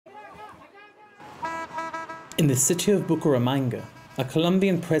In the city of Bucaramanga, a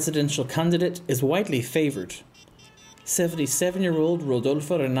Colombian presidential candidate is widely favoured. 77-year-old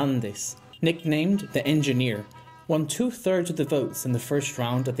Rodolfo Hernandez, nicknamed the Engineer, won 2/3 of the votes in the first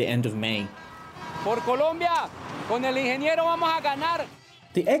round at the end of May. Por Colombia, con el ingeniero vamos a ganar.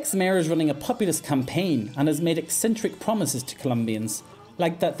 The ex-mayor is running a populist campaign and has made eccentric promises to Colombians,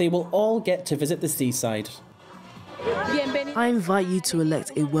 like that they will all get to visit the seaside. I invite you to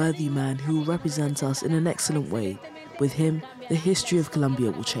elect a worthy man who will represent us in an excellent way. With him, the history of Colombia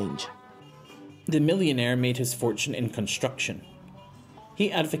will change. The millionaire made his fortune in construction.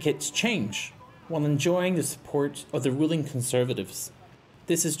 He advocates change while enjoying the support of the ruling conservatives.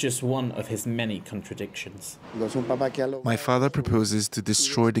 This is just one of his many contradictions. My father proposes to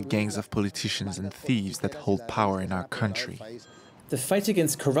destroy the gangs of politicians and thieves that hold power in our country. The fight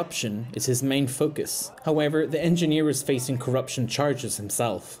against corruption is his main focus. However, the engineer is facing corruption charges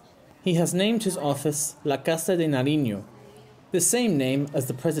himself. He has named his office La Casa de Nariño, the same name as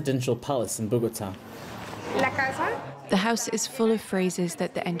the presidential palace in Bogota. La casa? The house is full of phrases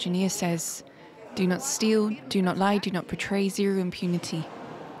that the engineer says. Do not steal, do not lie, do not betray, zero impunity.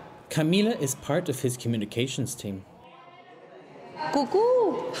 Camila is part of his communications team.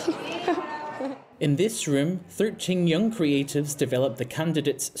 Cuckoo! In this room, 13 young creatives developed the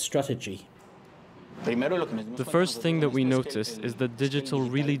candidate's strategy. The first thing that we noticed is that digital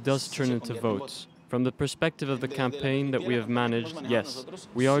really does turn into votes. From the perspective of the campaign that we have managed, yes,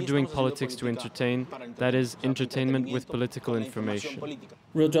 we are doing politics to entertain, that is, entertainment with political information.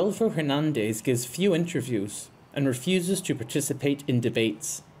 Rodolfo Hernandez gives few interviews and refuses to participate in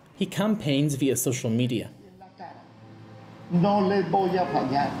debates. He campaigns via social media.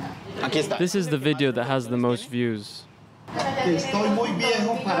 This is the video that has the most views.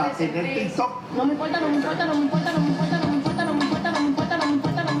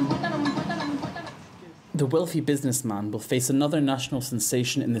 The wealthy businessman will face another national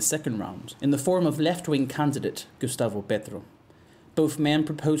sensation in the second round, in the form of left-wing candidate Gustavo Petro. Both men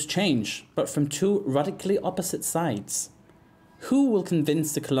propose change, but from two radically opposite sides. Who will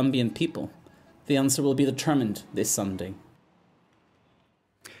convince the Colombian people? The answer will be determined this Sunday.